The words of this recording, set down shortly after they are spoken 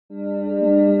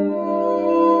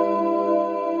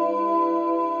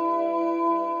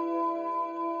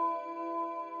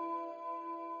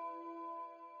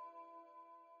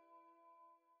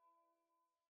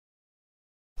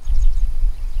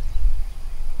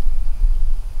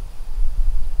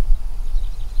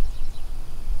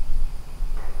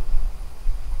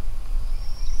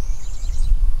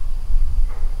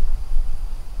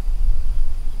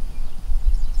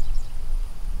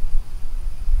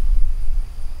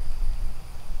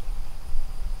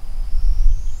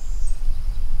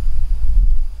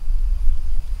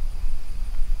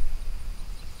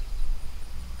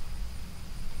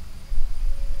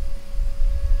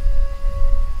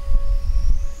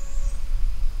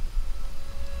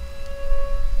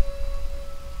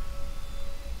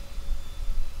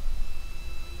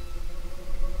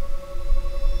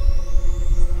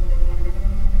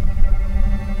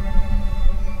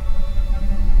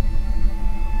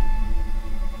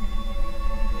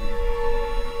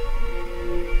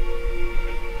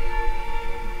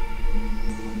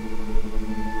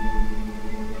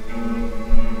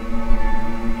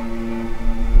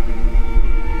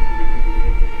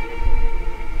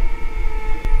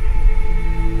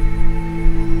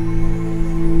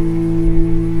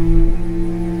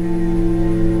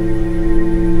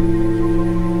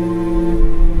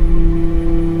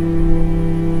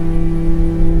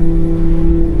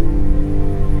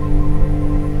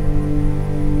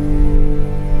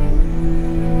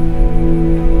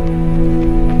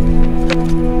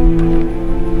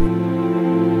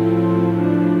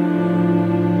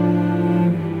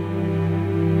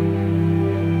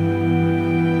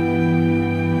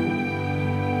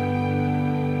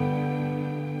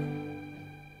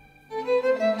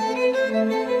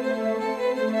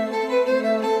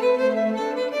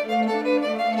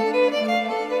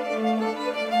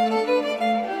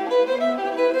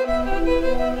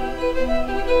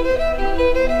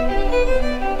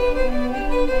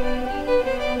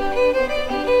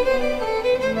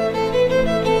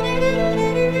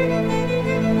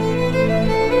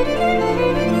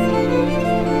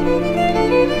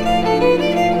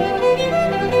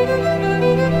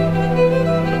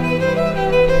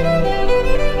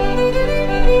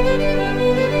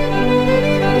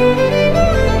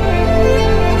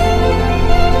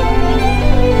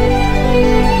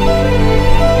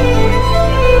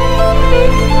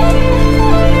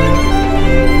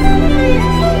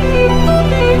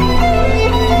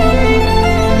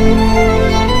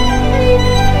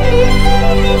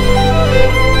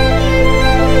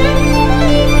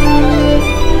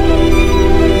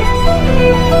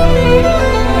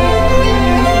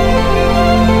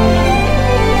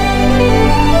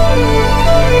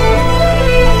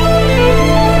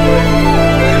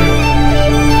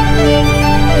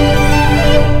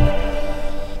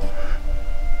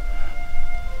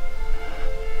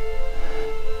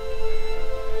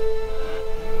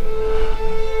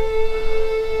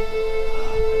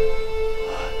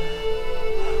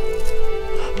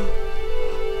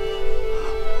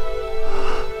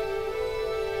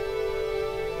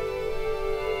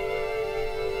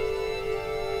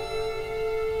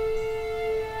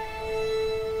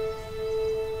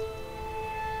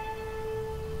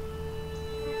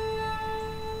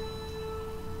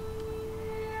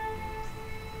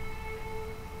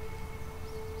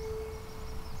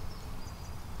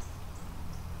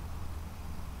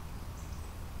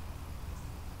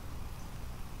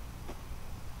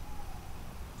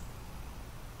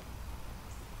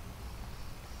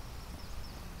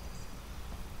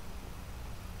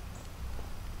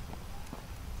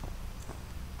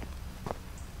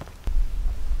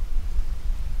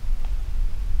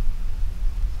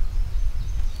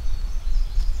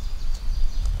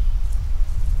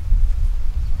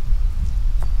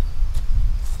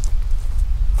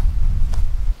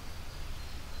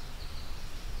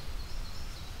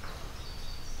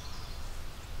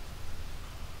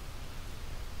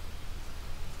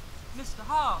Mr.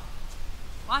 Hall,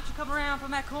 why don't you come around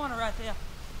from that corner right there?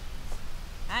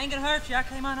 I ain't gonna hurt you, I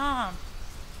came unarmed.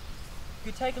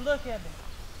 You take a look at me.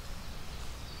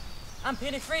 I'm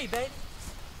penny free, baby.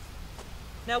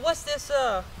 Now what's this,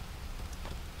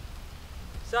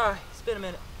 Sorry, it's been a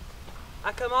minute.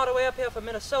 I come all the way up here from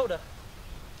Minnesota.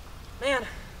 Man,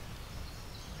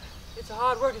 it's a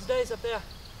hard working days up there.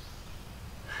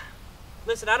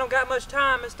 Listen, I don't got much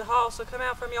time, Mr. Hall, so come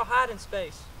out from your hiding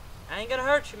space. I ain't gonna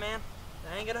hurt you, man.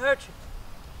 I ain't gonna hurt you.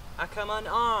 I come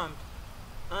unarmed.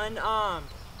 Unarmed.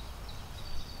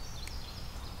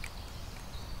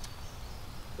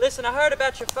 Listen, I heard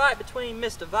about your fight between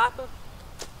Mr. Viper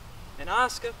and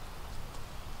Oscar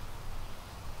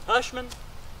Hushman.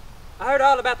 I heard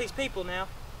all about these people now.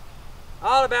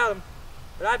 all about him.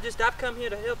 But I've come here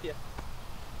to help you.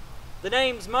 The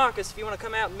name's Marcus if you want to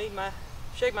come out and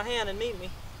shake my hand and meet me.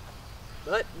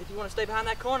 But if you want to stay behind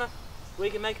that corner, we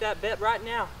can make that bet right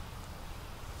now.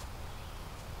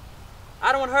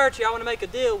 I don't want to hurt you, I want to make a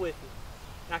deal with you.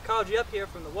 And I called you up here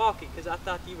from Milwaukee because I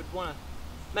thought you would want to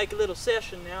make a little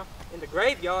session now in the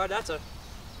graveyard. That's a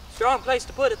strong place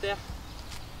to put it there.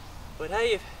 But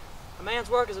hey, if a man's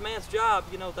work is a man's job,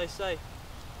 you know what they say.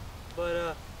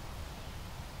 But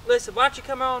listen, why don't you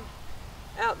come on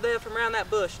out there from around that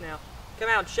bush now. Come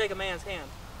out and shake a man's hand.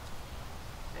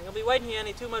 Ain't gonna be waiting here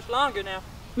any too much longer now.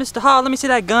 Mr. Hall, let me see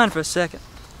that gun for a second.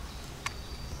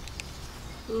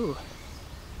 Ooh,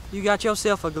 you got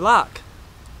yourself a Glock.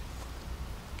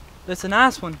 That's a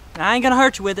nice one. I ain't gonna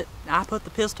hurt you with it. I put the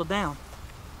pistol down.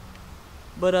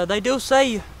 But they do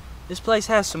say this place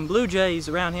has some blue jays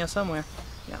around here somewhere.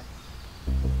 Yeah.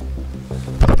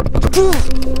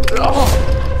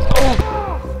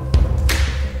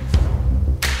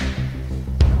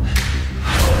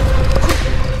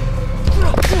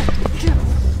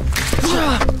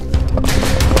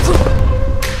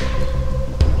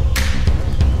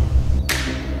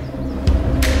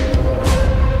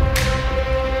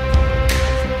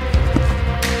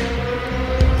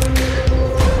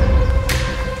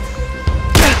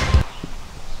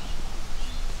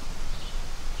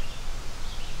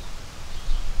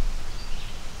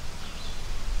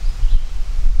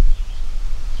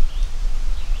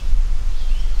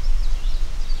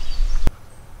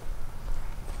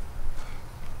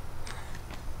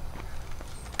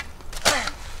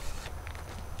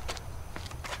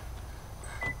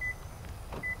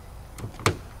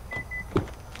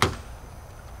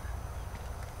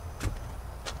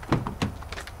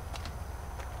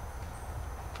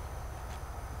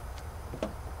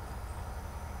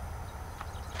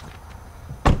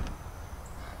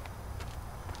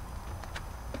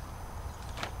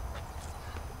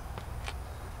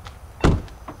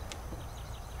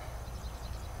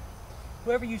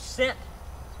 Whoever you sent,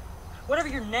 whatever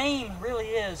your name really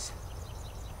is,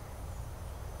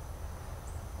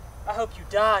 I hope you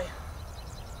die.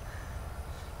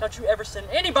 Don't you ever send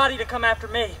anybody to come after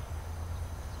me.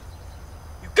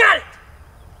 You got it!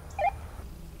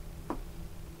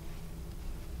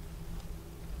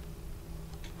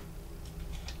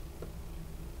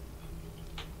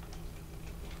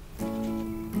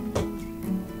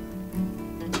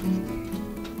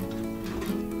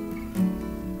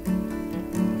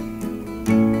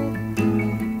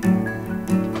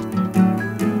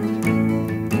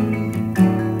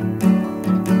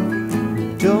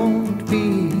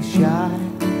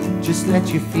 Just let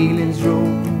your feelings roll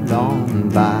on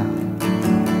by.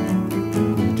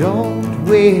 Don't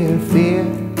wear fear,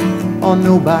 or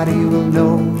nobody will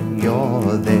know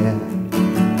you're there.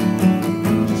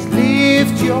 Just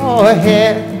lift your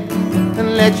head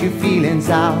and let your feelings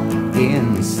out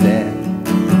instead.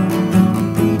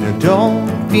 Now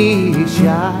don't be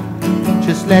shy,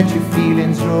 just let your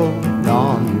feelings roll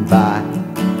on by.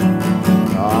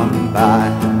 On by,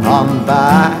 on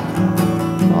by.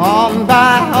 On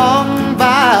by, on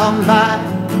by, on by,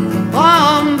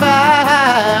 on by,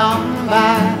 on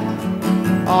by,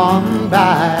 on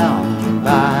by, on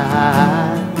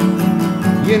by.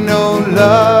 You know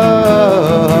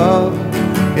love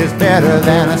is better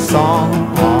than a song.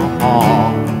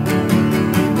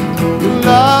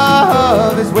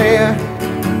 Love is where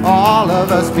all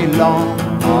of us belong.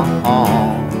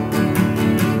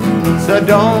 So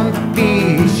don't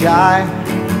be shy,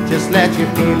 just let your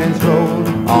feelings roll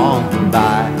on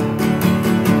by.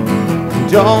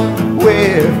 Don't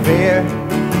wear fear,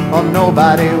 or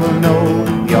nobody will know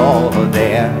you're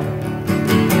there.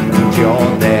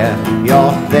 You're there,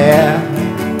 you're there,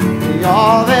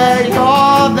 you're there,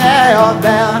 you're there, you're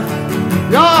there,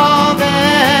 you're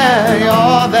there,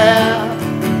 you're there,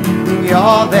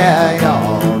 you're there,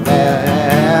 you're there.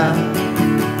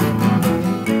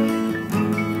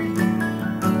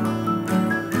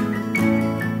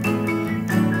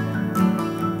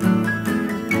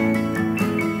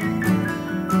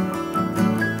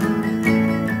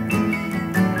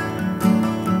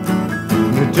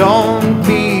 Don't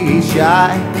be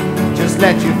shy, just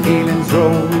let your feelings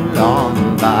roll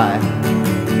on by.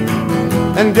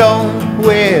 And don't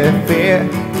wear fear,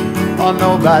 or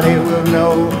nobody will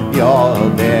know you're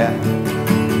there.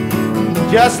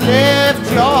 Just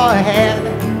lift your head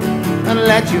and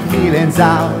let your feelings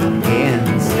out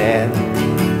instead.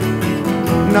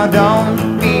 No,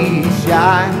 don't be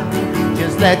shy,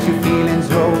 just let your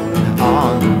feelings roll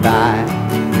on by.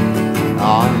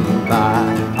 On by,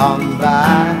 on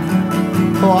by,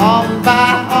 on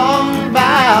by, on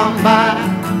by, on by,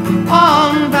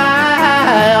 on by.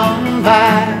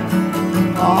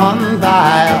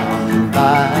 smile.